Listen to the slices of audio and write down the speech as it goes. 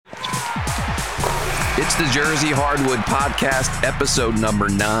It's the Jersey Hardwood Podcast, episode number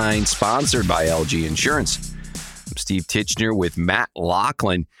 9, sponsored by LG Insurance. I'm Steve Titchener with Matt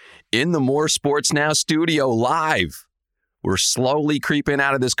Lachlan in the More Sports Now studio live. We're slowly creeping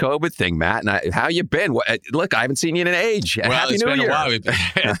out of this COVID thing, Matt. And how you been? Look, I haven't seen you in an age. Well, Happy it's New been Year. a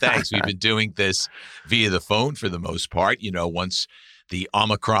while. Thanks. We've been doing this via the phone for the most part. You know, once the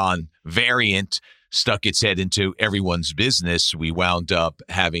Omicron variant stuck its head into everyone's business, we wound up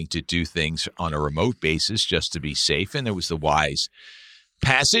having to do things on a remote basis just to be safe. And it was the wise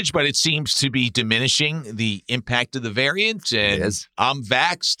passage, but it seems to be diminishing the impact of the variant. And I'm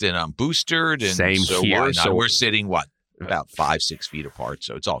vaxxed and I'm boosted. And Same so here. Why not? So we're sitting, about 5-6 feet apart,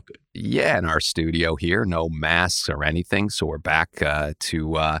 so it's all good. Yeah, in our studio here, no masks or anything, so we're back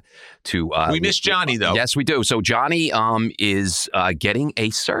to. We miss Johnny, though. Yes, we do. So Johnny is getting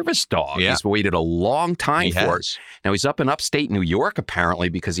a service dog. Yeah. He's waited a long time for it. Has. Now he's up in upstate New York apparently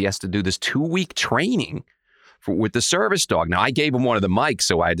because he has to do this 2-week training with the service dog. Now, I gave him one of the mics,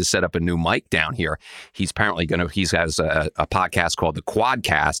 so I had to set up a new mic down here. He's apparently he has a podcast called The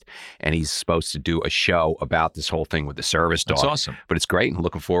Quadcast, and he's supposed to do a show about this whole thing with the service dog. That's awesome. But it's great. I'm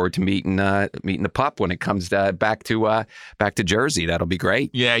looking forward to meeting the pup when it comes back to Jersey. That'll be great.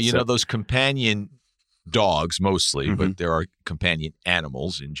 Yeah, you know, those companion dogs mostly, but there are companion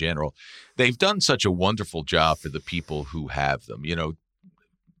animals in general. They've done such a wonderful job for the people who have them. You know,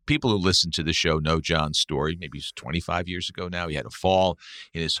 people who listen to the show know John's story. Maybe it's 25 years ago now. He had a fall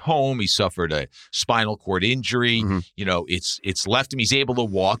in his home. He suffered a spinal cord injury. You know, it's left him. He's able to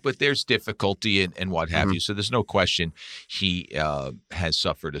walk, but there's difficulty and what have you. So there's no question he has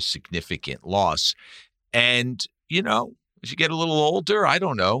suffered a significant loss. And, you know, as you get a little older, I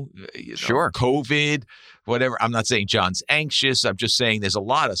don't know, Sure. COVID, whatever. I'm not saying John's anxious. I'm just saying there's a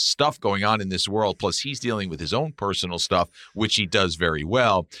lot of stuff going on in this world. Plus, he's dealing with his own personal stuff, which he does very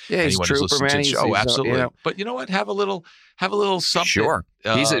well. Yeah, he's a trooper, man. Oh, absolutely. But you know what? Have a little something. Sure.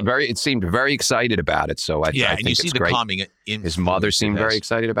 It seemed very excited about it. So I think and you see it's the great. calming influence. His mother seemed very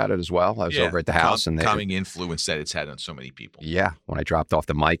excited about it as well. I was over at the house. And calming influence that it's had on so many people. Yeah. When I dropped off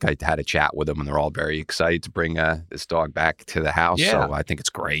the mic, I had a chat with them, and they're all very excited to bring this dog back to the house. Yeah. So I think it's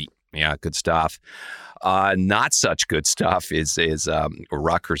great. Yeah, good stuff. Not such good stuff is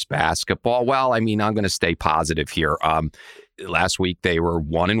Rutgers basketball. Well, I mean, I'm going to stay positive here. Last week they were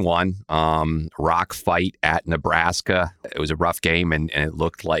 1-1. Rock fight at Nebraska. It was a rough game, and it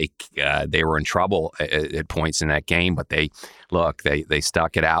looked like they were in trouble at points in that game. But they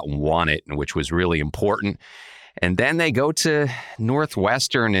stuck it out and won it, which was really important. And then they go to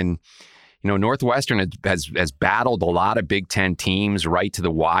Northwestern, and you know, Northwestern has battled a lot of Big Ten teams right to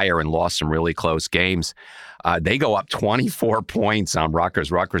the wire and lost some really close games. They go up 24 points on Rutgers.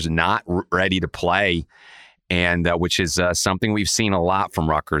 Rutgers not ready to play, and which is something we've seen a lot from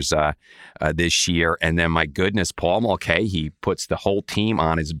Rutgers this year. And then, my goodness, Paul Mulcahy puts the whole team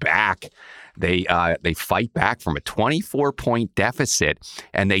on his back. They fight back from a 24-point deficit,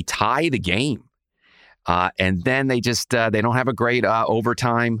 and they tie the game. And then they don't have a great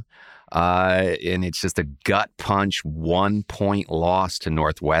overtime. And it's just a gut punch 1-point loss to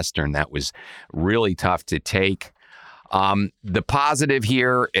Northwestern. That was really tough to take. The positive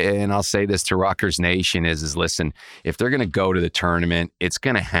here, and I'll say this to Rutgers Nation, is listen, if they're going to go to the tournament, it's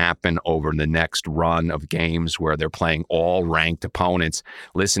going to happen over the next run of games where they're playing all ranked opponents.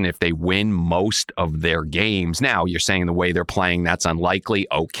 Listen, if they win most of their games, now you're saying the way they're playing, that's unlikely.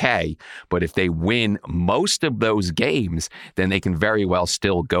 Okay. But if they win most of those games, then they can very well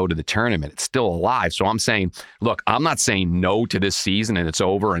still go to the tournament. It's still alive. So I'm saying, look, I'm not saying no to this season and it's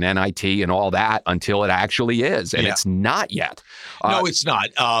over and NIT and all that until it actually is. And it's not yet. No, it's not.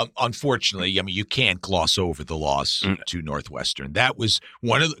 Unfortunately, I mean, you can't gloss over the loss to Northwestern. That was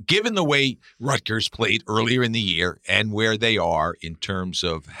given the way Rutgers played earlier in the year and where they are in terms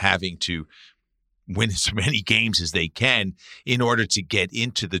of having to win as many games as they can in order to get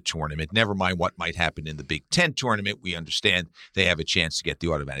into the tournament. Never mind what might happen in the Big Ten tournament. We understand they have a chance to get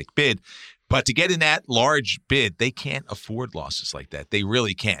the automatic bid. But to get in that large bid, they can't afford losses like that. They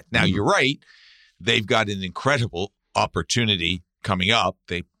really can't. Now, you're right. They've got an incredible opportunity coming up.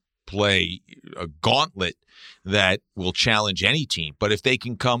 They play a gauntlet that will challenge any team. But if they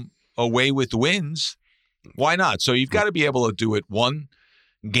can come away with wins, why not? So you've got to be able to do it one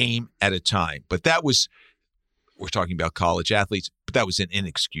game at a time. But we're talking about college athletes, but that was an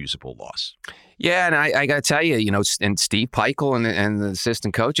inexcusable loss. Yeah, and I got to tell you, and Steve Peichel and the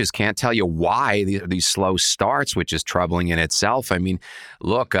assistant coaches can't tell you why these slow starts, which is troubling in itself. I mean,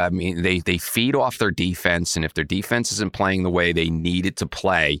 look, they feed off their defense, and if their defense isn't playing the way they need it to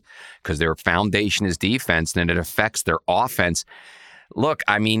play, because their foundation is defense, then it affects their offense. Look,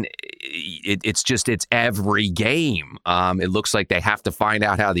 I mean, it's every game. It looks like they have to find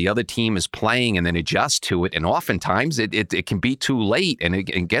out how the other team is playing and then adjust to it. And oftentimes it can be too late. And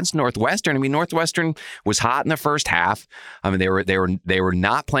against Northwestern, I mean, Northwestern was hot in the first half. I mean, they were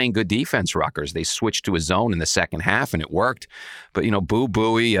not playing good defense. Rutgers. They switched to a zone in the second half and it worked. But Boo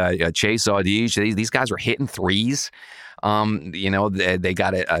Buie, Chase Audige, these guys were hitting threes. They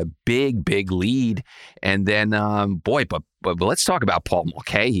got a big lead, and then but let's talk about Paul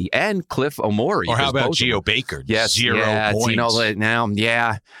Mulcahy and Cliff Omori. Or how about Geo Baker? Yes, 0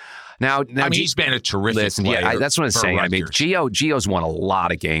 points. Now, I mean, he's been a terrific player. Yeah, that's what I'm saying. Rutgers. I mean, Geo's won a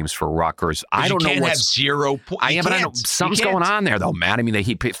lot of games for Rutgers. I don't know what's 0 points. But I know something's going on there, though, Matt. I mean,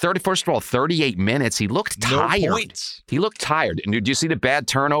 he played 38 minutes. He looked tired. No points. He looked tired. And did you see the bad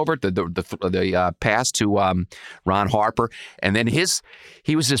turnover, the pass to Ron Harper, and then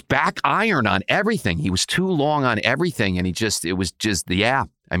he was just back iron on everything. He was too long on everything, and it was just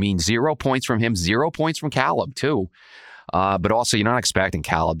I mean, 0 points from him, 0 points from Caleb too. But also, you're not expecting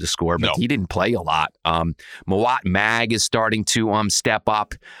Caleb to score, but he didn't play a lot. Mawat Mag is starting to step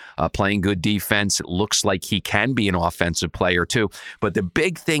up, playing good defense. It looks like he can be an offensive player, too. But the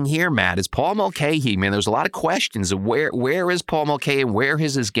big thing here, Matt, is Paul Mulcahy. Man, there's a lot of questions of where is Paul Mulcahy and where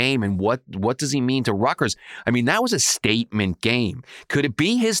is his game and what does he mean to Rutgers? I mean, that was a statement game. Could it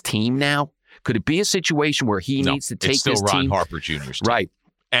be his team now? Could it be a situation where he needs to take his team? It's still Ron Harper Jr.'s team. Right.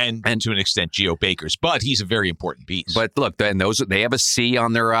 And to an extent, Geo Baker's, but he's a very important piece. But look, they have a C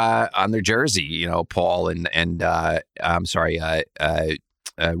on their jersey. Paul and Ron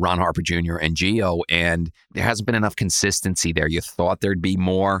Harper Jr. and Geo, and there hasn't been enough consistency there. You thought there'd be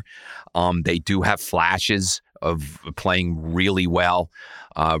more. They do have flashes of playing really well.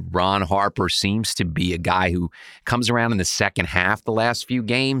 Ron Harper seems to be a guy who comes around in the second half the last few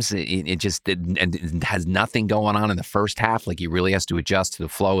games. It just and has nothing going on in the first half. Like he really has to adjust to the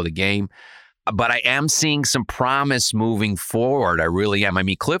flow of the game. But I am seeing some promise moving forward. I really am. I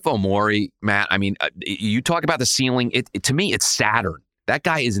mean, Cliff Omori, Matt, I mean, you talk about the ceiling. To me, it's Saturn. That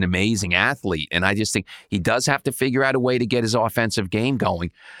guy is an amazing athlete. And I just think he does have to figure out a way to get his offensive game going.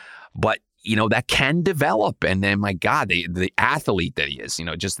 But that can develop. And then, my God, the athlete that he is,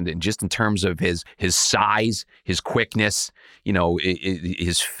 just in terms of his size, his quickness,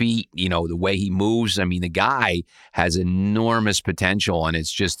 his feet, the way he moves. I mean, the guy has enormous potential, and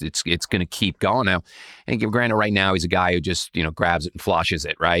it's going to keep going. Now, and granted, right now he's a guy who just grabs it and flushes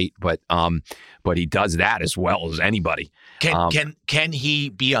it, right? But he does that as well as anybody. Can he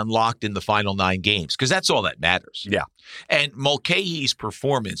be unlocked in the final 9 games? Because that's all that matters. Yeah. And Mulcahy's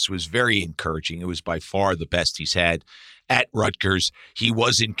performance was very encouraging. It was by far the best he's had at Rutgers. He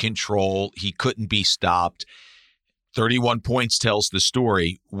was in control. He couldn't be stopped. 31 points tells the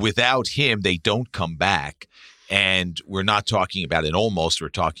story. Without him, they don't come back. And we're not talking about an almost. We're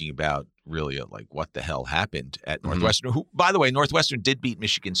talking about really what the hell happened at Northwestern. Who, by the way, Northwestern did beat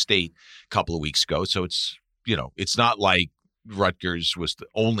Michigan State a couple of weeks ago. So it's not like Rutgers was the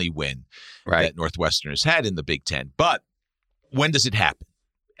only win that Northwestern has had in the Big Ten. But when does it happen?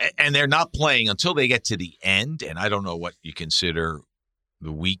 And they're not playing until they get to the end. And I don't know what you consider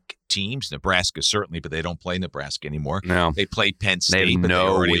the weak teams. Nebraska certainly, but they don't play Nebraska anymore. No. They played Penn State, but they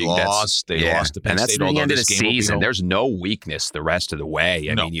already lost. They lost to Penn State. And that's the end of the season. There's no weakness the rest of the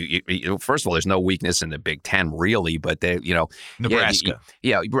way. I mean, you first of all, there's no weakness in the Big Ten, really, but Nebraska.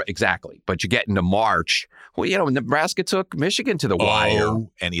 Yeah, exactly. But you get into March. Well, Nebraska took Michigan to the wire.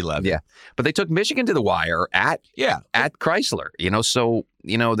 0-11. Yeah, but they took Michigan to the wire at Chrysler. So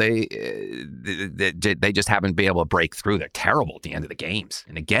they just haven't been able to break through. They're terrible at the end of the games.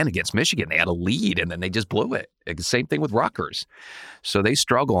 And again, against Michigan, they had a lead and then they just blew it. Same thing with Rutgers. So they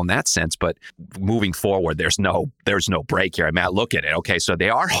struggle in that sense. But moving forward, there's no break here. Matt, look at it. Okay, so they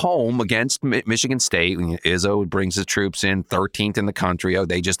are home against Michigan State. Izzo brings his troops in 13th in the country. Oh,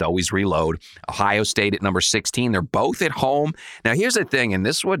 they just always reload. Ohio State at number 16. They're both at home. Now, here's the thing, and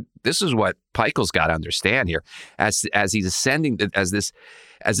this is what Pikel's got to understand here. As he's ascending, as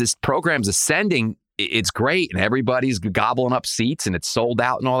this program's ascending, it's great, and everybody's gobbling up seats, and it's sold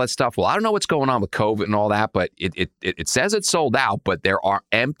out and all that stuff. Well, I don't know what's going on with COVID and all that, but it says it's sold out, but there are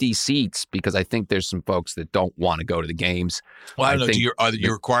empty seats because I think there's some folks that don't want to go to the games. Well, I don't know. Are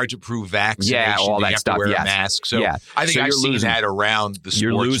you required to prove vaccination? Yeah, all that stuff. You have to wear a mask. So I think I've seen that around the sports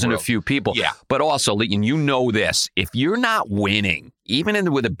You're losing world. A few people. Yeah. But also, and this, if you're not winning,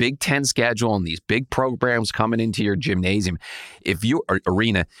 even with a Big Ten schedule and these big programs coming into your gymnasium, if you're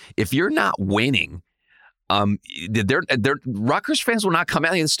not winning, Rutgers fans will not come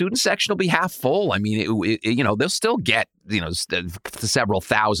out. The student section will be half full. I mean, they'll still get several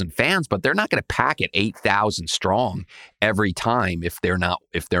thousand fans, but they're not going to pack it 8,000 strong every time if they're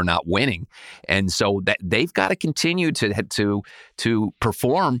not winning. And so that they've got to continue to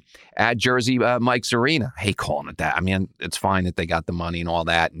perform at Jersey Mike's Arena. I hate calling it that. I mean, it's fine that they got the money and all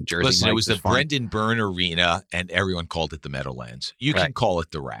that. And Jersey Listen, Mike's it was the fine. Brendan Byrne Arena, and everyone called it the Meadowlands. You can call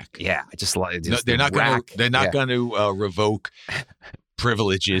it the Rack. Yeah, I just like they're not going to revoke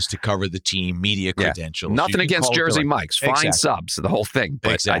privileges to cover the team, media credentials. Nothing against Jersey Mike's. Fine subs, the whole thing.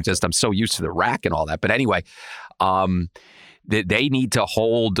 But I'm so used to the Rack and all that. But anyway, they need to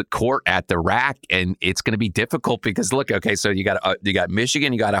hold court at the Rack, and it's going to be difficult because look, okay, so you got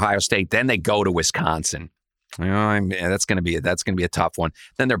Michigan, you got Ohio State, then they go to Wisconsin. That's going to be a tough one.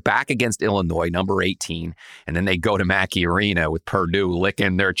 Then they're back against Illinois, number 18, and then they go to Mackey Arena with Purdue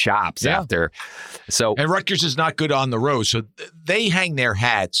licking their chops after. So and Rutgers is not good on the road, so they hang their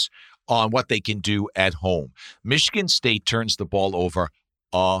hats on what they can do at home. Michigan State turns the ball over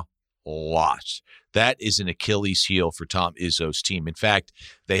a lot. That is an Achilles heel for Tom Izzo's team. In fact,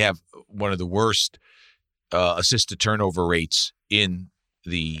 they have one of the worst assist to turnover rates in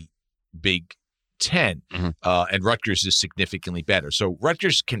the Big 10, and Rutgers is significantly better. So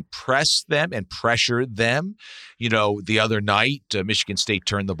Rutgers can press them and pressure them. The other night, Michigan State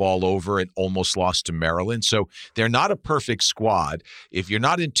turned the ball over and almost lost to Maryland. So they're not a perfect squad. If you're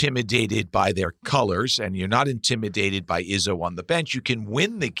not intimidated by their colors and you're not intimidated by Izzo on the bench, you can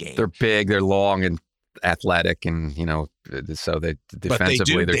win the game. They're big, they're long and athletic, and so they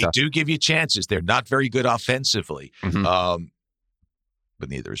defensively they do give you chances. They're not very good offensively. But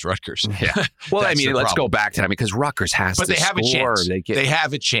neither is Rutgers. Yeah. Well, I mean, let's go back to that because Rutgers has to score. But they have a chance. They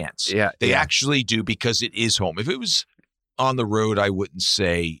have a chance. Yeah, they actually do because it is home. If it was on the road, I wouldn't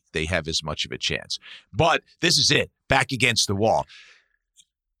say they have as much of a chance. But this is it. Back against the wall.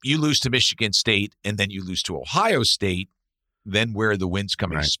 You lose to Michigan State and then you lose to Ohio State. Then where are the wins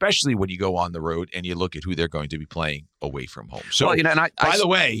coming, especially when you go on the road and you look at who they're going to be playing away from home. So, by the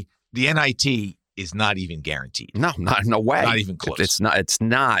way, the NIT is not even guaranteed. No way. Not even close. It's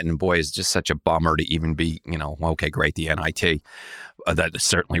not. And boy, it's just such a bummer to even be, okay, great, the NIT. That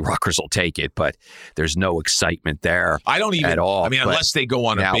certainly Rutgers will take it, but there's no excitement there. I don't even at all. I mean, unless they go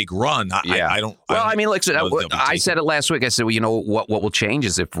on a big run. I don't. Well, I mean, I said it last week. I said, what will change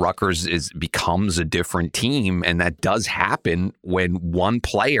is if Rutgers becomes a different team, and that does happen when one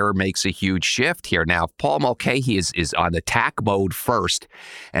player makes a huge shift here. Now, if Paul Mulcahy is on attack mode first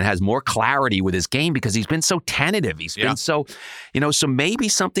and has more clarity with his game because he's been so tentative. He's been so, so maybe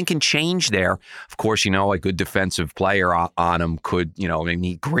something can change there. Of course, a good defensive player on him could.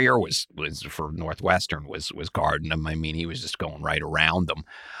 Greer was for Northwestern was guarding him. I mean, he was just going right around them.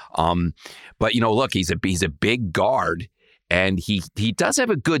 But look, he's a big guard, and he does have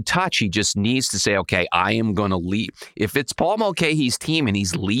a good touch. He just needs to say, okay, I am going to lead. If it's Paul Mulcahy's team and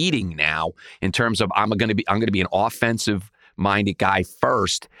he's leading now in terms of I'm going to be an offensive minded guy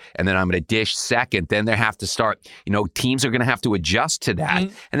first, and then I'm going to dish second. Then they have to start, teams are going to have to adjust to that.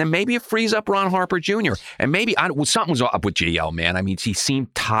 And then maybe it frees up Ron Harper Jr. And maybe something was up with Gio, man. I mean, he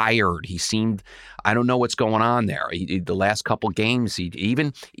seemed tired. I don't know what's going on there. The last couple games,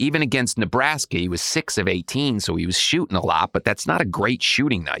 even against Nebraska, he was 6 of 18, so he was shooting a lot, but that's not a great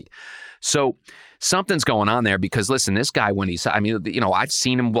shooting night. So something's going on there because, listen, this guy, I've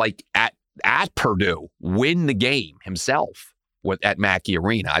seen him at Purdue win the game himself at Mackey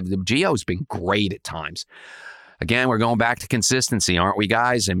Arena. Gio's been great at times. Again, we're going back to consistency, aren't we,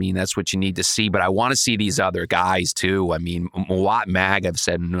 guys? I mean, that's what you need to see. But I want to see these other guys, too. I mean, Mawot Mag, I've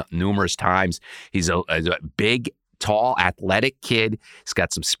said numerous times, he's a big, tall, athletic kid. He's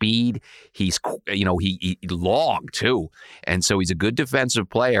got some speed. He's, he long, too. And so he's a good defensive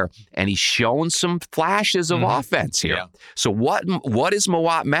player. And he's shown some flashes of offense here. Yeah. So what is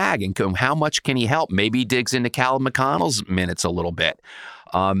Mawot Mag, and how much can he help? Maybe he digs into Callum McConnell's minutes a little bit.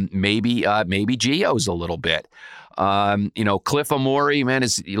 Maybe Gio's a little bit. Cliff Amore, man,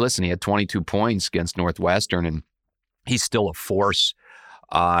 he had 22 points against Northwestern, and he's still a force.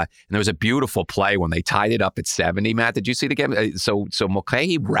 And there was a beautiful play when they tied it up at 70. Matt, did you see the game? So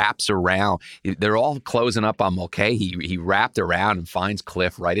Mulcahy wraps around. They're all closing up on Mulcahy. He wrapped around and finds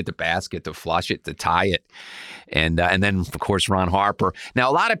Cliff right at the basket to flush it, to tie it. And then, of course, Ron Harper. Now,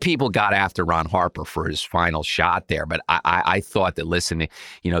 a lot of people got after Ron Harper for his final shot there, but I thought that, listen,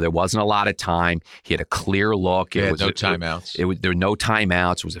 there wasn't a lot of time. He had a clear look. No timeouts. There were no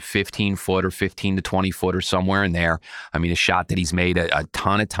timeouts. It was a 15-footer, 15 to 20-footer, somewhere in there. I mean, a shot that he's made a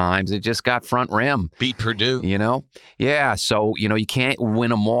ton of times. It just got front rim. Beat Purdue. Yeah. So, you can't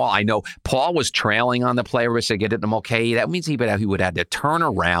win them all. I know Paul was trailing on the play where to get it to Mulcahy. That means he would have to turn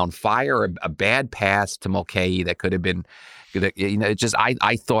around, fire a bad pass to Mulcahy that could have been,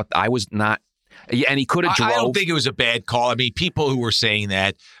 I thought I was not. And he could have drove. I don't think it was a bad call. I mean, people who were saying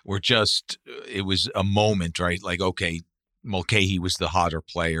that were just, it was a moment, right? Like, okay, Mulcahy was the hotter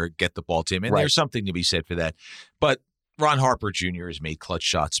player, get the ball to him. And there's something to be said for that. But Ron Harper Jr. has made clutch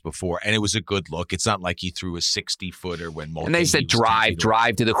shots before, and it was a good look. It's not like he threw a 60-footer when Mulcahy. And they said drive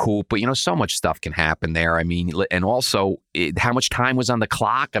to the hoop, but so much stuff can happen there. I mean, and also how much time was on the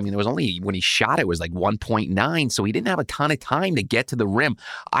clock? I mean, there was only, when he shot it was like 1.9, so he didn't have a ton of time to get to the rim.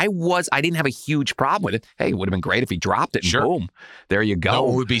 I didn't have a huge problem with it. Hey, it would have been great if he dropped it and boom, there you go. No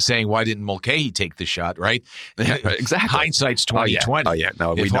one would be saying, why didn't Mulcahy take the shot, right? Exactly. Hindsight's 2020. Oh yeah.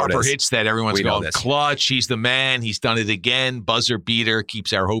 No, if Harper hits that, everyone's going clutch. He's the man. He's done it again. Buzzer beater,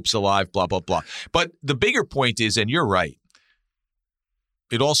 keeps our hopes alive, blah, blah, blah. But the bigger point is, and you're right,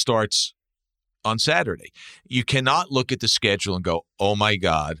 it all starts on Saturday. You cannot look at the schedule and go, oh my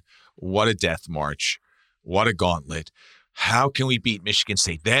God, what a death march. What a gauntlet. How can we beat Michigan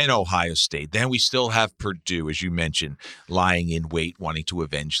State, then Ohio State? Then we still have Purdue, as you mentioned, lying in wait, wanting to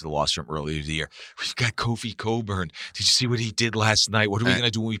avenge the loss from earlier in the year. We've got Kofi Coburn. Did you see what he did last night? What are we going to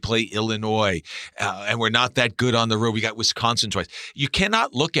do when we play Illinois? And we're not that good on the road. We got Wisconsin twice. You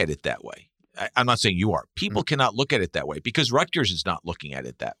cannot look at it that way. I'm not saying you are. People cannot look at it that way because Rutgers is not looking at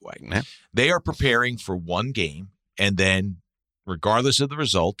it that way. Yeah. They are preparing for one game, and then regardless of the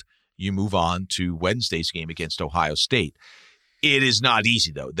result, you move on to Wednesday's game against Ohio State. It is not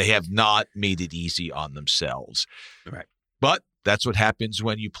easy, though. They have not made it easy on themselves. Right. But that's what happens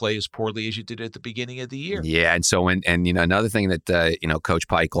when you play as poorly as you did at the beginning of the year. Yeah, and so another thing that Coach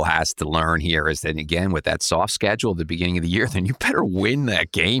Peichel has to learn here is that, again, with that soft schedule at the beginning of the year, then you better win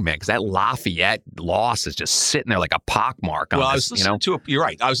that game, man, because that Lafayette loss is just sitting there like a pockmark on I was listening you're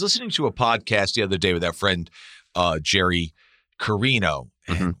right. I was listening to a podcast the other day with our friend Jerry Carino.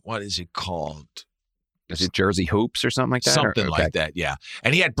 And what is it called? Is it Jersey Hoops or something like that? Something like that, yeah.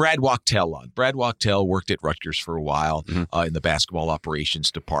 And he had Brad Wachtel on. Brad Wachtel worked at Rutgers for a while in the basketball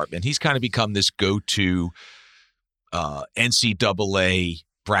operations department. He's kind of become this go-to NCAA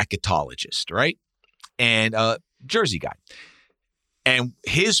bracketologist, right? And Jersey guy. And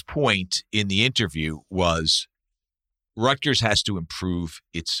his point in the interview was Rutgers has to improve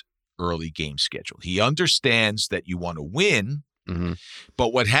its early game schedule. He understands that you want to win,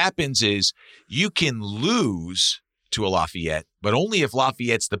 but what happens is you can lose to a Lafayette, but only if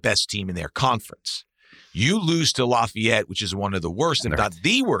Lafayette's the best team in their conference. You lose to Lafayette, which is one of the worst, if not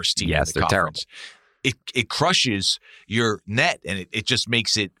the worst team in the conference. Terrible. It crushes your net, and it just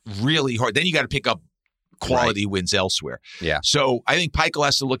makes it really hard. Then you got to pick up quality wins elsewhere. Yeah. So I think Peichel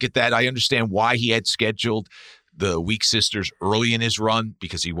has to look at that. I understand why he had scheduled the weak sisters early in his run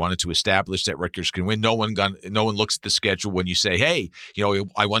because he wanted to establish that Rutgers can win. No one looks at the schedule when you say, hey,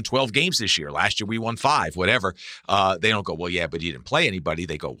 I won 12 games this year. Last year we won 5, whatever. They don't go, well, yeah, but you didn't play anybody.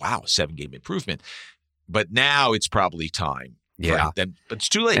 They go, wow, 7-game improvement. But now it's probably time. Yeah. But it's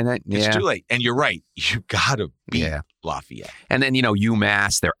too late. It's too late. And you're right. You got to beat Lafayette. And then,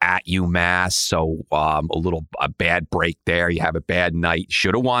 UMass, they're at UMass. So a bad break there. You have a bad night.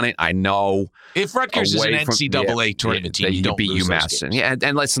 Should have won it. I know. If Rutgers is an NCAA tournament team, you don't beat lose UMass.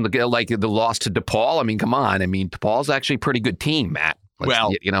 And listen, like the loss to DePaul, I mean, come on. I mean, DePaul's actually a pretty good team, Matt.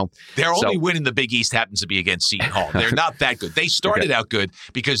 Their only win in the Big East happens to be against Seton Hall. They're not that good. They started out good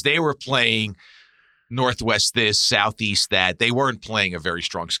because they were playing Northwest this, Southeast that. They weren't playing a very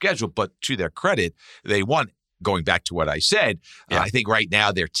strong schedule, but to their credit, they won. Going back to what I said, I think right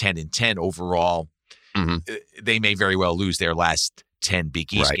now they're 10-10 overall. They may very well lose their last 10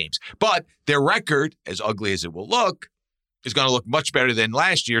 Big East games. But their record, as ugly as it will look, is going to look much better than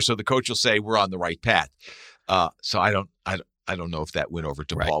last year, so the coach will say we're on the right path. So I don't know if that win over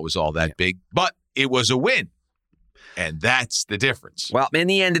DePaul was all that big, but it was a win. And that's the difference. Well, in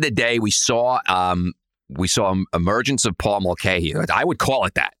the end of the day, we saw emergence of Paul Mulcahy. I would call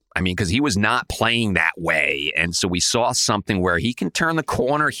it that. I mean, because he was not playing that way. And so we saw something where he can turn the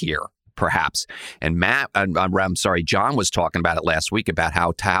corner here, perhaps. And John was talking about it last week about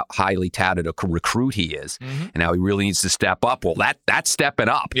how highly touted a recruit he is and how he really needs to step up. Well, that's stepping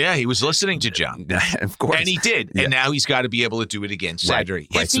up. Yeah, he was listening to John. Of course. And he did. Yeah. And now he's got to be able to do it again Saturday.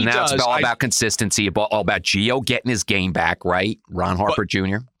 Right. So now it's all about consistency, all about Gio getting his game back, right? Ron Harper Jr.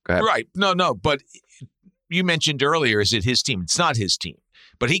 Go ahead. Right. No. But you mentioned earlier, is it his team? It's not his team.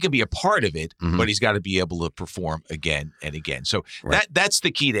 But he can be a part of it, but he's got to be able to perform again and again. So that's the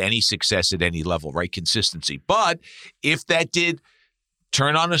key to any success at any level, right? Consistency. But if that did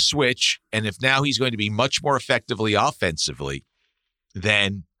turn on a switch, and if now he's going to be much more effectively offensively,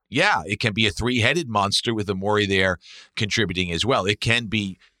 then yeah, it can be a three-headed monster with Amori there contributing as well. It can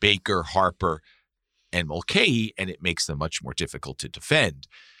be Baker, Harper, and Mulcahy, and it makes them much more difficult to defend.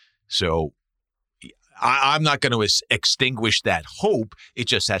 So I'm not going to extinguish that hope. It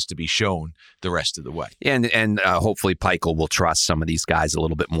just has to be shown the rest of the way. And hopefully Peichel will trust some of these guys a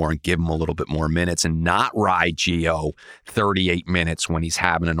little bit more and give them a little bit more minutes and not ride Gio 38 minutes when he's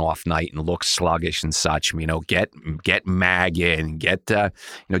having an off night and looks sluggish and such. Get Mag in, get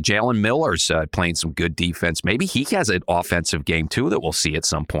Jalen Miller's playing some good defense. Maybe he has an offensive game too that we'll see at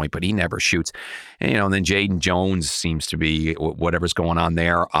some point, but he never shoots. And then Jaden Jones seems to be whatever's going on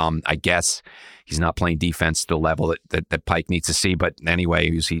there. I guess he's not playing defense to the level that Pike needs to see. But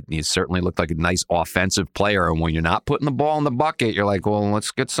anyway, he certainly looked like a nice offensive player. And when you're not putting the ball in the bucket, you're like, well,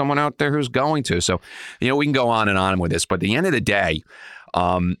 let's get someone out there who's going to. So, we can go on and on with this. But at the end of the day,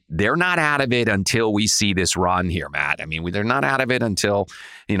 they're not out of it until we see this run here, Matt. I mean, they're not out of it until,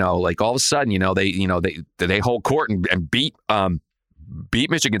 like all of a sudden, they hold court and beat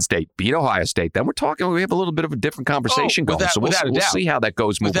Michigan State, beat Ohio State. Then we have a little bit of a different conversation going. So we'll see how that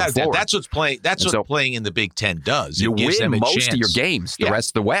goes moving forward. That's what's playing. That's what playing in the Big Ten does. You win most of your games the rest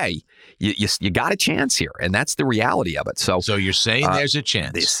of the way. You got a chance here, and that's the reality of it. So you're saying there's a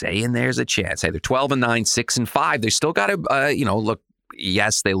chance. They're saying there's a chance. Hey, they're 12-9, 6-5. They still got to, look.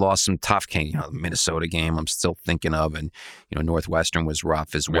 Yes, they lost some tough games. The Minnesota game I'm still thinking of, and Northwestern was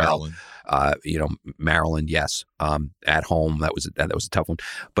rough as well. Maryland, yes, at home that was a tough one.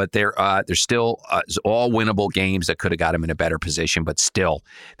 But they're still all winnable games that could have got them in a better position. But still,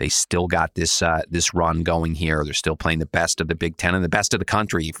 they still got this run going here. They're still playing the best of the Big Ten and the best of the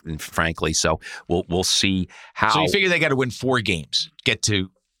country, frankly. So we'll see how. So you figure they got to win 4 games, get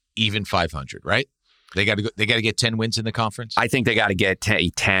to even 500, right? They got to get 10 wins in the conference? I think they got to get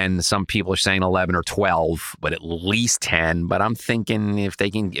 10. Some people are saying 11 or 12, but at least 10. But I'm thinking if they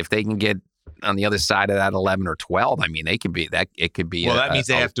can get on the other side of that 11 or 12, I mean, they can be that. It could be. Well, that means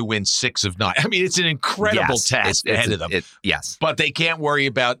they have to win 6 of 9. I mean, it's an incredible task ahead of them. Yes, but they can't worry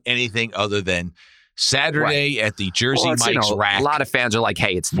about anything other than Saturday at the Jersey Mike's rack. A lot of fans are like,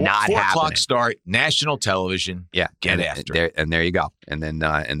 "Hey, it's not happening." 4 o'clock start, national television. Yeah, get after it. And there you go. And then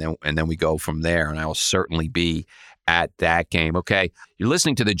we go from there. And I will certainly be at that game. Okay, you're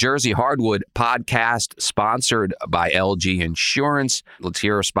listening to the Jersey Hardwood podcast, sponsored by LG Insurance. Let's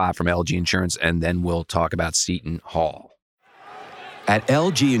hear a spot from LG Insurance, and then we'll talk about Seton Hall. At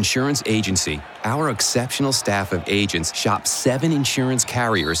LG Insurance Agency, our exceptional staff of agents shop 7 insurance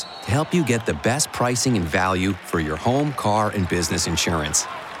carriers to help you get the best pricing and value for your home, car, and business insurance.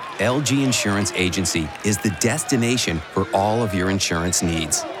 LG Insurance Agency is the destination for all of your insurance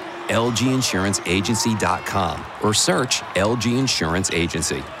needs. LGInsuranceAgency.com or search LG Insurance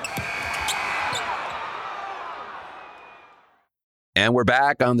Agency. And we're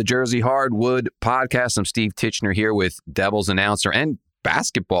back on the Jersey Hardwood podcast. I'm Steve Titchener here with Devils announcer and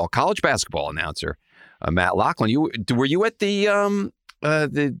college basketball announcer, Matt Lachlan. Were you at the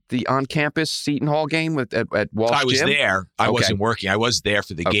on-campus Seton Hall game at Walsh Gym? I was there. I wasn't working. I was there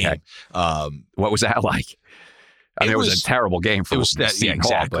for the game. What was that like? I mean, it was a terrible game for Seton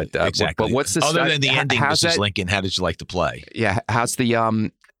Hall. But what's the other than the ending, Mrs. Lincoln? How did you like to play? Yeah, how's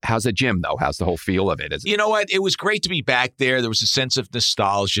the gym, though? How's the whole feel of it? You know what? It was great to be back there. There was a sense of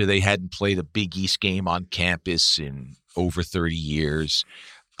nostalgia. They hadn't played a Big East game on campus in over 30 years.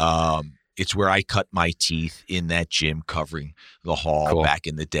 It's where I cut my teeth, in that gym covering the hall back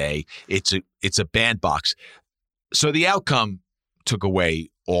in the day. It's a bandbox. So the outcome took away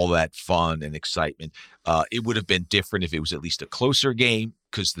all that fun and excitement. It would have been different if it was at least a closer game,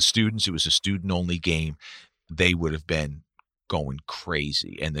 because it was a student-only game. They would have been going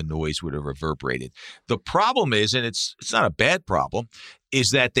crazy, and the noise would have reverberated. The problem is, and it's not a bad problem,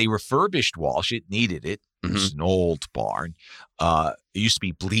 is that they refurbished Walsh. It needed it. It was an old barn. It used to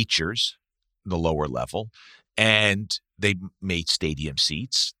be bleachers, the lower level, and they made stadium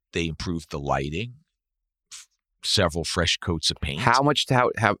seats. They improved the lighting, several fresh coats of paint. How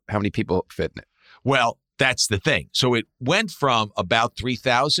many people fit in it? Well, that's the thing. So it went from about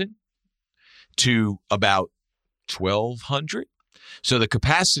 3,000 to about 1,200. So the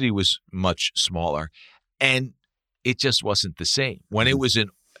capacity was much smaller, and it just wasn't the same. When it was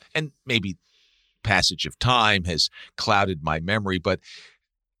and maybe passage of time has clouded my memory,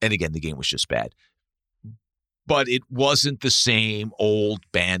 and again, the game was just bad. But it wasn't the same old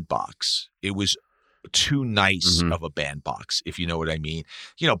bandbox. It was too nice of a bandbox, if you know what I mean.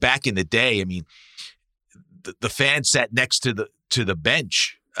 Back in the day, I mean, the fans sat next to the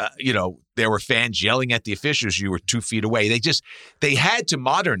bench there were fans yelling at the officials. You were 2 feet away. They had to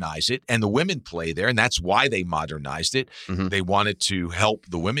modernize it, and the women play there, and that's why they modernized it. Mm-hmm. They wanted to help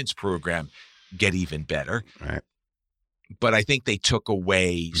the women's program get even better. Right. But I think they took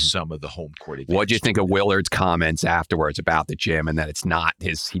away some of the home court advantage. What do you think of Willard's comments afterwards about the gym and that it's not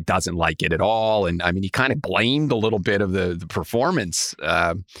he doesn't like it at all? And I mean, he kind of blamed a little bit of the performance,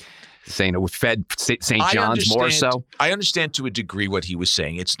 saying it was fed St. John's more so. I understand to a degree what he was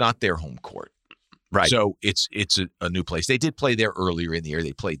saying. It's not their home court. Right. So it's a new place. They did play there earlier in the year.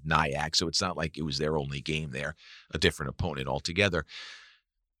 They played Nyack, so it's not like it was their only game there, a different opponent altogether.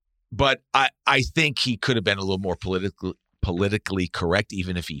 But I think he could have been a little more politically correct,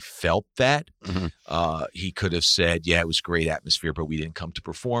 even if he felt that. Mm-hmm. He could have said, yeah, it was great atmosphere, but we didn't come to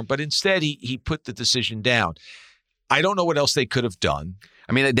perform. But instead, he put the decision down. I don't know what else they could have done.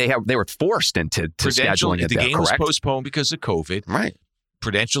 I mean, they were forced into scheduling it. The game was postponed because of COVID. Right.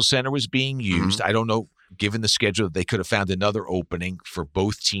 Prudential Center was being used. Mm-hmm. I don't know, given the schedule, they could have found another opening for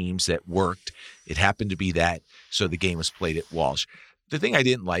both teams that worked. It happened to be that, so the game was played at Walsh. The thing I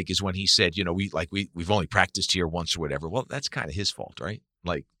didn't like is when he said, we've only practiced here once or whatever. Well, that's kind of his fault, right?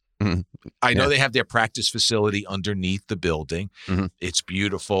 Like, mm-hmm. I know they have their practice facility underneath the building. Mm-hmm. It's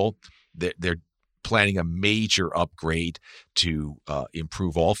beautiful. They're planning a major upgrade to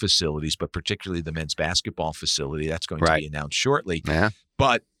improve all facilities, but particularly the men's basketball facility. That's going to be announced shortly. Yeah.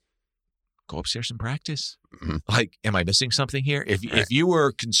 But go upstairs and practice. Mm-hmm. Like, am I missing something here? If you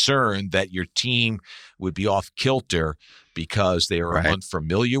were concerned that your team would be off kilter because they are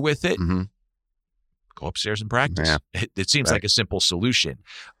unfamiliar with it, mm-hmm. go upstairs and practice. Yeah. It seems like a simple solution.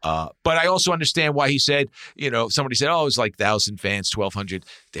 But I also understand why he said, somebody said, oh, it was like 1,000 fans, 1,200.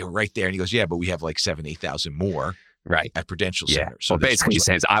 They were right there. And he goes, yeah, but we have like 7,000, 8,000 more. Right. At Prudential Yeah. Center. So basically he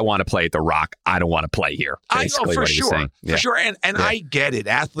says, I want to play at the Rock. I don't want to play here. Basically for what he's saying. For sure. And I get it.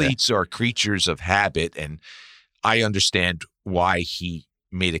 Athletes are creatures of habit. And I understand why he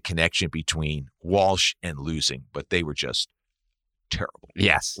made a connection between Walsh and losing, but they were just terrible.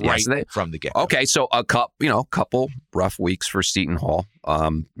 Yes. From the get-go. Okay. So a couple rough weeks for Seton Hall.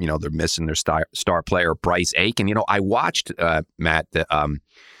 They're missing their star player, Bryce Aiken. I watched, Matt,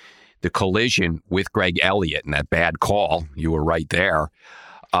 the collision with Greg Elliott and that bad call. You were right there.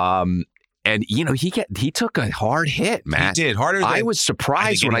 And he took a hard hit, Matt. He did harder than I was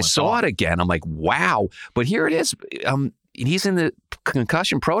surprised when I saw it again. I'm like, wow. But here it is. He's in the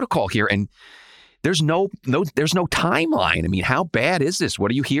concussion protocol here, and there's no timeline. I mean, how bad is this? What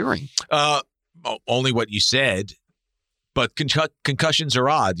are you hearing? Only what you said. But concussions are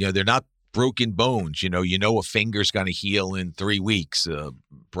odd. They're not broken bones. A finger's going to heal in 3 weeks. A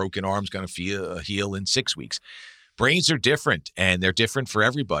broken arm's going to heal in 6 weeks. Brains are different, and they're different for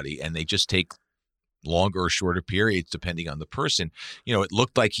everybody, and they just take longer or shorter periods depending on the person. It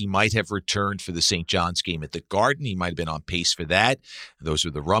looked like he might have returned for the St. John's game at the Garden. He might have been on pace for that. Those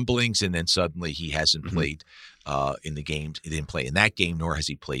were the rumblings, and then suddenly he hasn't played in the games. He didn't play in that game, nor has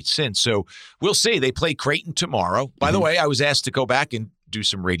he played since. So we'll see. They play Creighton tomorrow. By the way, I was asked to go back and do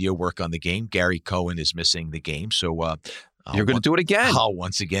some radio work on the game. Gary Cohen is missing the game, so you're going to do it again. I'll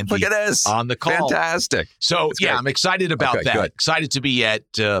once again look at this on the call. Fantastic. So I'm excited about that. Good. Excited to be at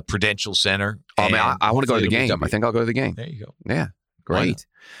Prudential Center. Oh man, I want to go to the game. I think I'll go to the game. There you go. Yeah, great,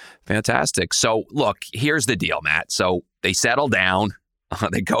 fantastic. So look, here's the deal, Matt. So they settle down.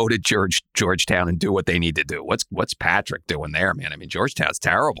 They go to Georgetown and do what they need to do. What's Patrick doing there, man? I mean, Georgetown's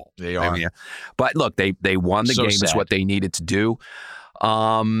terrible. They are. But look, they won the game. Is what they needed to do.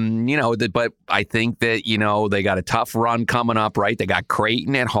 But I think that, they got a tough run coming up, right? They got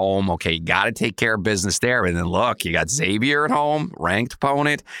Creighton at home. Okay, you got to take care of business there. And then look, you got Xavier at home, ranked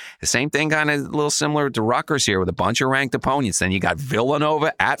opponent. The same thing kind of a little similar to Rutgers here with a bunch of ranked opponents. Then you got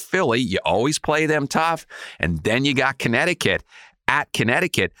Villanova at Philly. You always play them tough. And then you got Connecticut at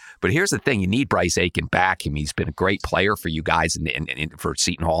Connecticut. But here's the thing. You need Bryce Aiken back. I mean, he's been a great player for you guys and for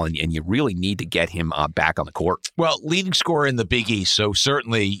Seton Hall, and you really need to get him back on the court. Well, leading scorer in the Big East, so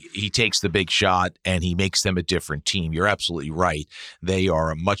certainly he takes the big shot and he makes them a different team. You're absolutely right. They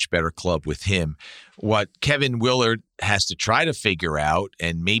are a much better club with him. What Kevin Willard has to try to figure out,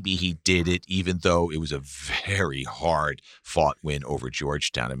 and maybe he did it even though it was a very hard-fought win over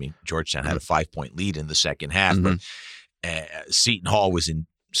Georgetown. I mean, Georgetown had a 5-point lead in the second half, but Seton Hall was in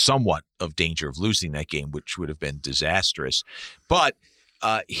somewhat of danger of losing that game, which would have been disastrous. But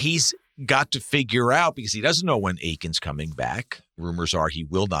he's got to figure out, because he doesn't know when Aiken's coming back. Rumors are he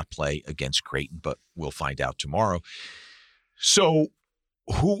will not play against Creighton, but we'll find out tomorrow. So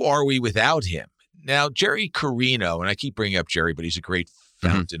who are we without him? Now, Jerry Carino, and I keep bringing up Jerry, but he's a great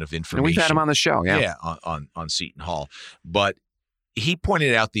fountain of information. And we've had him on the show, Yeah, on Seton Hall. But he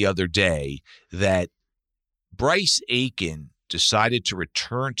pointed out the other day that Bryce Aiken decided to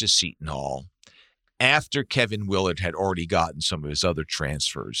return to Seton Hall after Kevin Willard had already gotten some of his other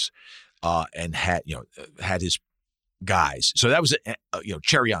transfers and had his guys. So that was a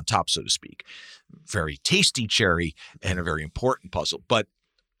cherry on top, so to speak. Very tasty cherry and a very important puzzle. But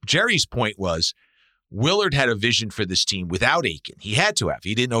Jerry's point was Willard had a vision for this team without Aiken. He had to have.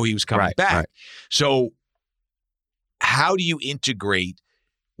 He didn't know he was coming back. Right. So how do you integrate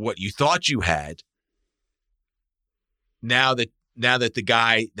what you thought you had now that the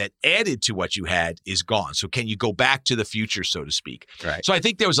guy that added to what you had is gone? So can you go back to the future, so to speak? Right. So I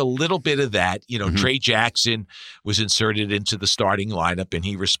think there was a little bit of that. Trey Jackson was inserted into the starting lineup, and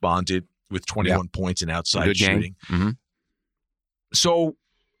he responded with 21 points and outside shooting. So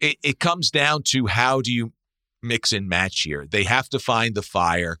it comes down to how do you mix and match here? They have to find the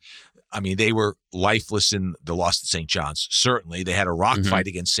fire. I mean, they were lifeless in the loss to St. John's. Certainly, they had a rock fight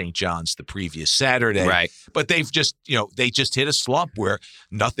against St. John's the previous Saturday. Right. But they've just, they just hit a slump where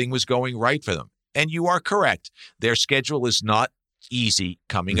nothing was going right for them. And you are correct. Their schedule is not easy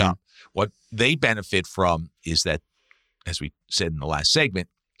coming up. What they benefit from is that, as we said in the last segment,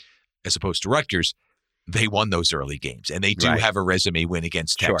 as opposed to Rutgers, they won those early games. And they do have a resume win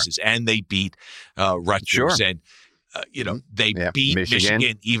against Texas. And they beat Rutgers. And they beat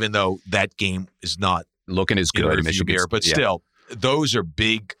Michigan, even though that game is not looking as good in Michigan. But still, those are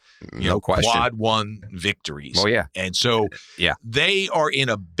big, quad one victories. Oh, yeah. And so they are in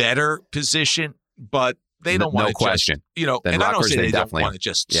a better position, but they don't want to question. And I don't say they don't want to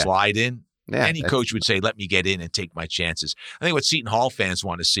just slide in. Yeah, any coach would say, let me get in and take my chances. I think what Seton Hall fans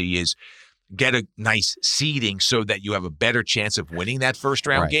want to see is get a nice seeding so that you have a better chance of winning that first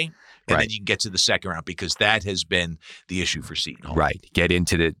round game. And then you can get to the second round, because that has been the issue for Seton Hall. Right. Get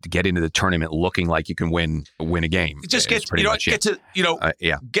into the tournament looking like you can win a game. Just get to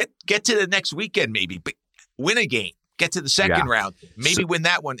the next weekend maybe, but win a game. Get to the second round, maybe win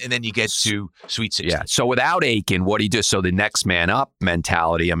that one, and then you get to Sweet 16. Yeah. So without Aiken, what do you do? So the next man up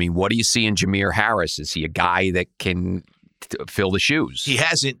mentality. I mean, what do you see in Jameer Harris? Is he a guy that can fill the shoes? He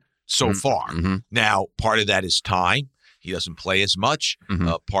hasn't so far. Now, part of that is time. He doesn't play as much.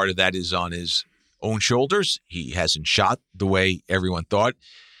 Part of that is on his own shoulders. He hasn't shot the way everyone thought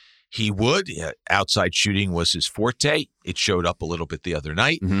he would. Outside shooting was his forte. It showed up a little bit the other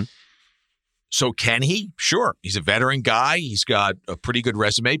night. So can he? Sure. He's a veteran guy. He's got a pretty good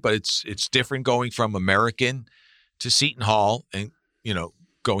resume, but it's different going from American to Seton Hall and,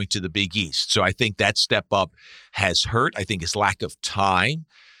 going to the Big East. So I think that step up has hurt. I think his lack of time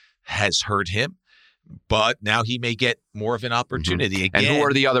has hurt him. But now he may get more of an opportunity again. And who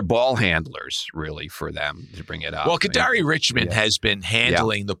are the other ball handlers, really, for them to bring it up? Well, Kadari Richmond has been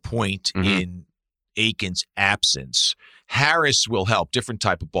handling the point in Aiken's absence. Harris will help. Different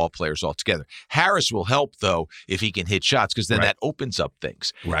type of ball players altogether. Harris will help, though, if he can hit shots, because then that opens up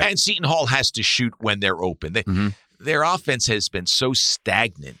things. And Seton Hall has to shoot when they're open. Their offense has been so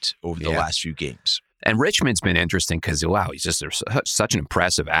stagnant over the last few games. And Richmond's been interesting because, he's just such an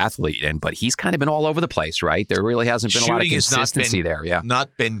impressive athlete, but he's kind of been all over the place, right? There really hasn't been a lot of consistency there.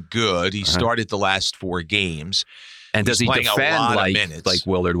 Not been good. He started the last 4 games. And does he defend like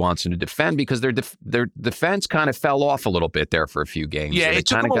Willard wants him to defend? Because their defense kind of fell off a little bit there for a few games. Yeah, it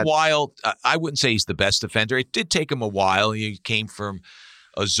took him a while. I wouldn't say he's the best defender. It did take him a while. He came from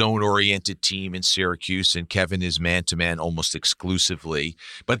a zone-oriented team in Syracuse, and Kevin is man-to-man almost exclusively.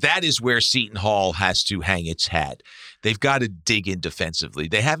 But that is where Seton Hall has to hang its hat. They've got to dig in defensively.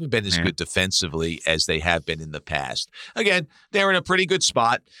 They haven't been as good defensively as they have been in the past. Again, they're in a pretty good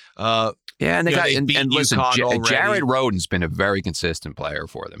spot. And they got and listen, Jared Roden's been a very consistent player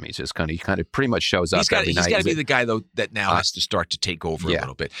for them. He's just kind of pretty much shows up every night. He's got to be the guy, though, that now has to start to take over a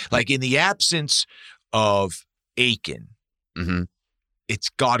little bit. Like in the absence of Aiken, it's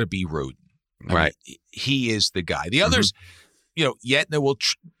got to be Roden. I mean, he is the guy. The others, Yetna will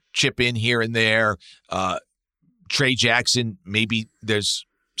chip in here and there. Trey Jackson, maybe there's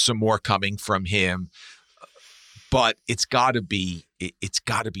some more coming from him. But it's got to be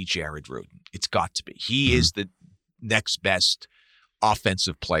Jared Roden. It's got to be. He is the next best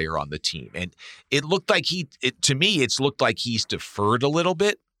offensive player on the team. And it looked like it's looked like he's deferred a little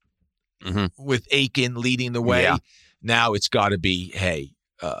bit with Aiken leading the way. Now it's got to be, hey,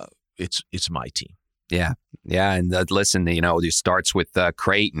 it's my team. Yeah. And listen, it starts with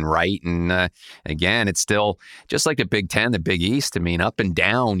Creighton, right? And again, it's still just like the Big Ten, the Big East. I mean, up and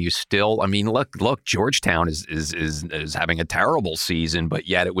down, look, Georgetown is having a terrible season, but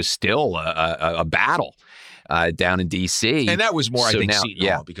yet it was still a battle. down in D.C. And that was more, I think, now, Seton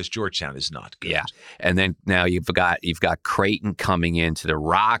Hall, because Georgetown is not good. Yeah, and then now you've got Creighton coming into the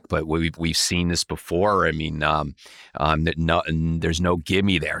Rock, but we've seen this before. I mean, there's no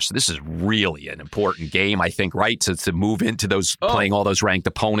gimme there, so this is really an important game, I think, right? To move into those playing all those ranked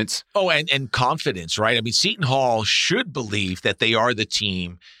opponents. Oh, and confidence, right? I mean, Seton Hall should believe that they are the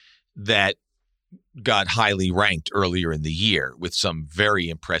team that got highly ranked earlier in the year with some very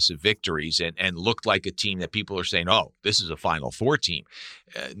impressive victories and looked like a team that people are saying, oh, this is a Final Four team.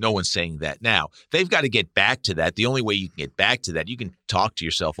 No one's saying that now. They've got to get back to that. The only way you can get back to that, you can talk to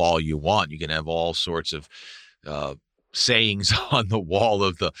yourself all you want. You can have all sorts of sayings on the wall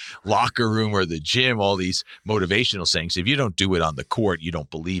of the locker room or the gym, all these motivational sayings. If you don't do it on the court, you don't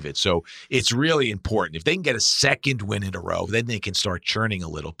believe it. So it's really important. If they can get a second win in a row, then they can start churning a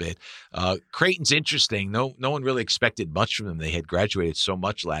little bit. Creighton's interesting. No one really expected much from them. They had graduated so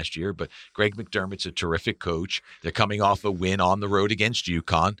much last year, but Greg McDermott's a terrific coach. They're coming off a win on the road against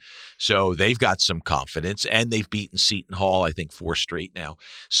UConn. So they've got some confidence, and they've beaten Seton Hall, I think, 4 straight now.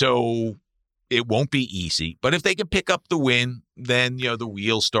 So it won't be easy, but if they can pick up the win, then, the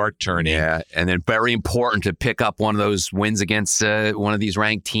wheels start turning. Yeah, and then very important to pick up one of those wins against one of these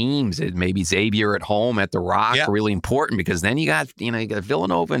ranked teams. Maybe Xavier at home at the Rock, really important, because then you got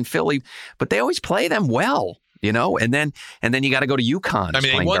Villanova and Philly, but they always play them well. And then you got to go to UConn. I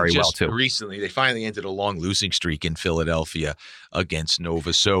mean, they won very just well too. Recently. They finally ended a long losing streak in Philadelphia against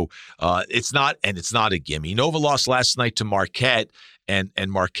Nova. So it's not a gimme. Nova lost last night to Marquette, and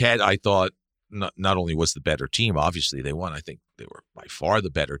Marquette, I thought, not only was the better team, obviously they won. I think they were by far the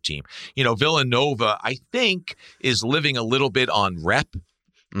better team. Villanova, I think, is living a little bit on rep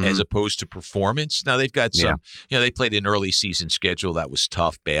as opposed to performance. Now they've got some, they played an early season schedule that was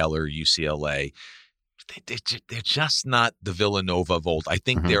tough. Baylor, UCLA. They're just not the Villanova of old. I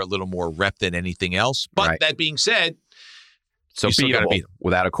think they're a little more rep than anything else. But that being said, so beatable,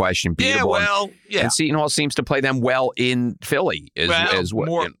 without a question. Beatable. Yeah. And Seton Hall seems to play them well in Philly as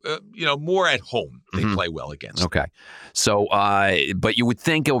well. More at home. They play well against. Okay. So, but you would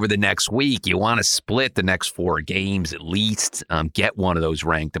think over the next week, you want to split the next 4 games at least, get one of those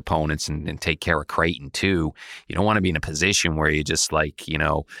ranked opponents and take care of Creighton too. You don't want to be in a position where you just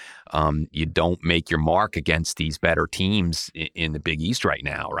you don't make your mark against these better teams in the Big East right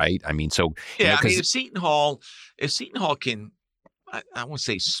now, right? I mean, so if Seton Hall can, I won't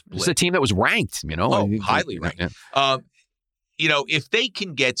say split. It's a team that was ranked, highly ranked. If they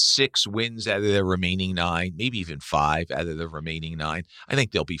can get 6 wins out of their remaining 9, maybe even 5 out of their remaining 9, I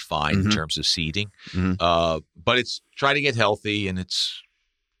think they'll be fine in terms of seeding. But it's try to get healthy, and it's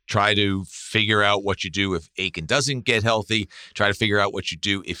try to figure out what you do if Aiken doesn't get healthy. Try to figure out what you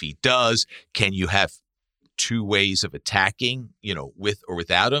do if he does. Can you have 2 ways of attacking, with or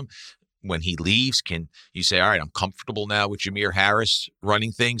without him? When he leaves, can you say, all right, I'm comfortable now with Jameer Harris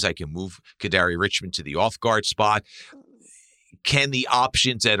running things. I can move Kadari Richmond to the off-guard spot. Can the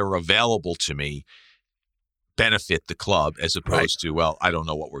options that are available to me benefit the club as opposed to, well, I don't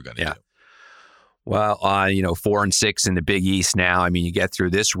know what we're going to do? Well, 4-6 in the Big East now. I mean, you get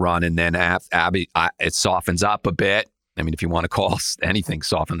through this run, and then it softens up a bit. I mean, if you want to call anything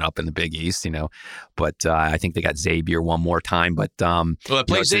soften up in the Big East, but I think they got Xavier one more time. But they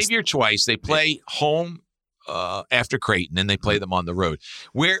play Xavier twice. They play home after Creighton, and they play them on the road.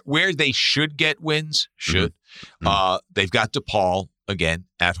 Where they should get wins, they've got DePaul again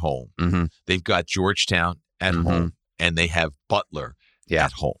at home. They've got Georgetown at home, and they have Butler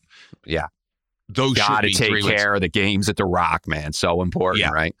at home. Yeah. Those got to take care of the games at the Rock, man. So important,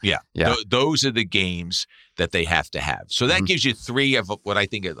 right? Yeah. Those are the games that they have to have. So that gives you 3 of what I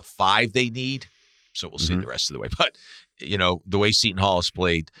think are the 5 they need. So we'll see the rest of the way. But, the way Seton Hall has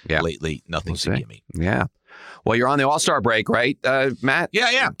played lately, nothing's a gimme. Yeah. Well, you're on the All-Star break, right, Matt?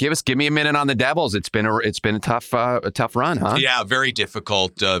 Yeah. Give me a minute on the Devils. It's been a tough run, huh? Yeah, very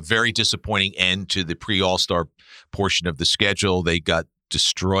difficult. Very disappointing end to the pre-All-Star portion of the schedule. They got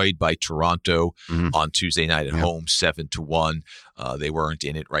destroyed by Toronto on Tuesday night at home, 7-1. They weren't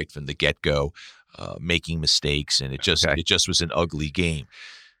in it right from the get-go, making mistakes, and it just was an ugly game.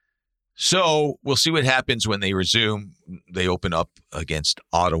 So we'll see what happens when they resume. They open up against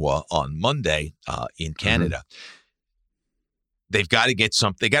Ottawa on Monday in Canada. They've got to get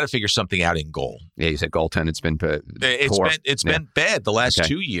something. They got to figure something out in goal. Yeah, you said goaltending. It's been poor. It's been bad the last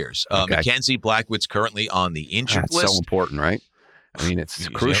 2 years. Mackenzie Blackwood's currently on the injured list. That's so important, right? I mean, it's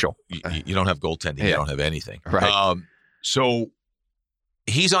crucial. You don't have goaltending. You don't have anything. Right. So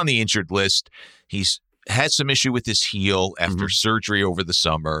he's on the injured list. He's had some issue with his heel after surgery over the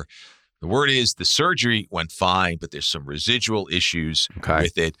summer. The word is the surgery went fine, but there's some residual issues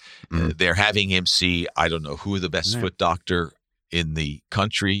with it. They're having him see, I don't know who the best foot doctor in the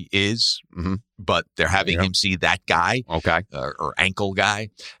country is, but they're having him see that guy or ankle guy.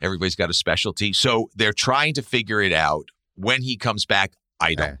 Everybody's got a specialty. So they're trying to figure it out. When he comes back,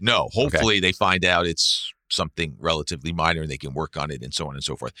 I don't know. Hopefully they find out it's something relatively minor and they can work on it and so on and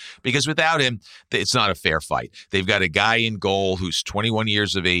so forth. Because without him, it's not a fair fight. They've got a guy in goal who's 21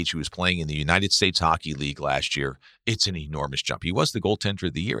 years of age who was playing in the United States Hockey League last year. It's an enormous jump. He was the goaltender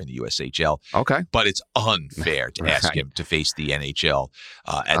of the year in the USHL. But it's unfair to ask him to face the NHL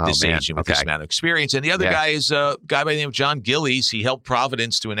at this age and with this amount of experience. And the other guy is a guy by the name of John Gillies. He helped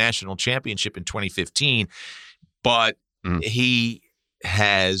Providence to a national championship in 2015, but he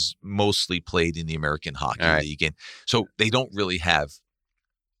has mostly played in the American Hockey League. And so they don't really have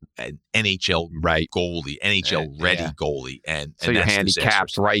an NHL goalie, NHL ready goalie. And so your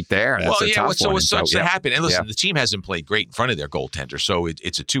handicap's right there. That's what's to happen. And listen, the team hasn't played great in front of their goaltender, so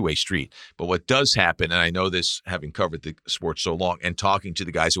it's a two-way street. But what does happen, and I know this having covered the sport so long and talking to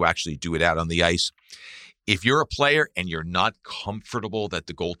the guys who actually do it out on the ice, if you're a player and you're not comfortable that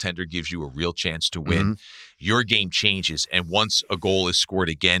the goaltender gives you a real chance to win, your game changes. And once a goal is scored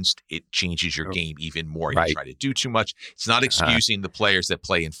against, it changes your game even more. You try to do too much. It's not excusing the players that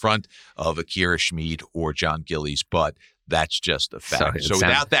play in front of Akira Schmid or John Gillies, but that's just a fact. So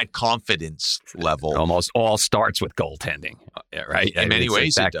without that confidence level, almost all starts with goaltending, right? In many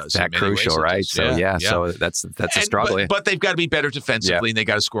ways, it does. That crucial, right? So so that's a struggle. But they've got to be better defensively, and they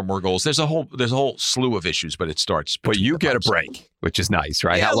got to score more goals. There's a whole slew of issues, but it starts. But you get a break, which is nice,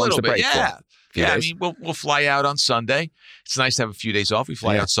 right? How long's the break? I mean, we'll fly out on Sunday. It's nice to have a few days off. We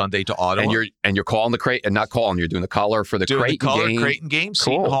fly out Sunday to Ottawa. And you're calling the Creighton, and not calling, you're doing the color for the Creighton game.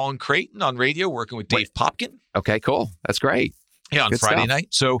 Seton Hall and Creighton on radio, working with Dave Popkin. Okay, cool. That's great. Yeah, on Friday night.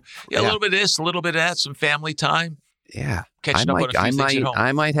 So a little bit of this, a little bit of that, some family time. Yeah. Catching up on a few things at home.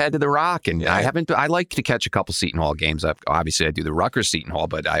 I might head to the Rock, and I like to catch a couple Seton Hall games. Obviously, I do the Rutgers Seton Hall,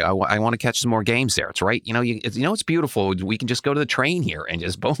 but I want to catch some more games there. It's right. It's beautiful. We can just go to the train here and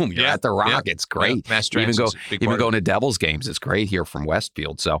just boom, you're at the Rock. It's great. Even going to Devils games. It's great here from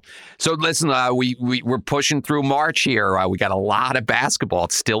Westfield. So listen, we're pushing through March here. We got a lot of basketball.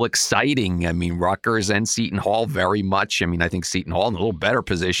 It's still exciting. I mean, Rutgers and Seton Hall very much. I mean, I think Seton Hall in a little better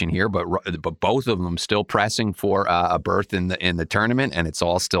position here, but both of them still pressing for a berth in the tournament, and it's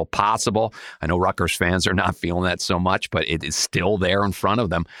all still possible. I know Rutgers fans are not feeling that so much, but it is still there in front of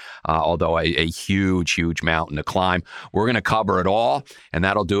them, although a huge mountain to climb. We're going to cover it all, and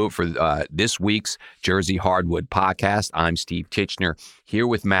that'll do it for this week's Jersey Hardwood podcast. I'm Steve Titchener here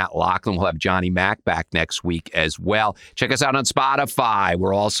with Matt Lachlan. We'll have Johnny Mack back next week as well. Check us out on Spotify.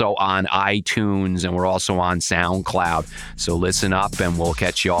 We're also on iTunes, and we're also on SoundCloud. So listen up, and we'll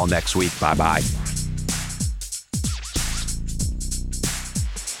catch you all next week. Bye-bye.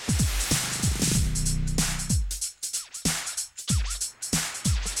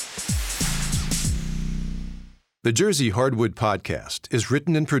 The Jersey Hardwood Podcast is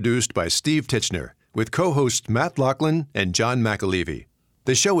written and produced by Steve Titchener with co-hosts Matt Lachlan and John McAlevey.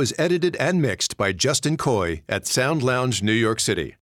 The show is edited and mixed by Justin Coy at Sound Lounge, New York City.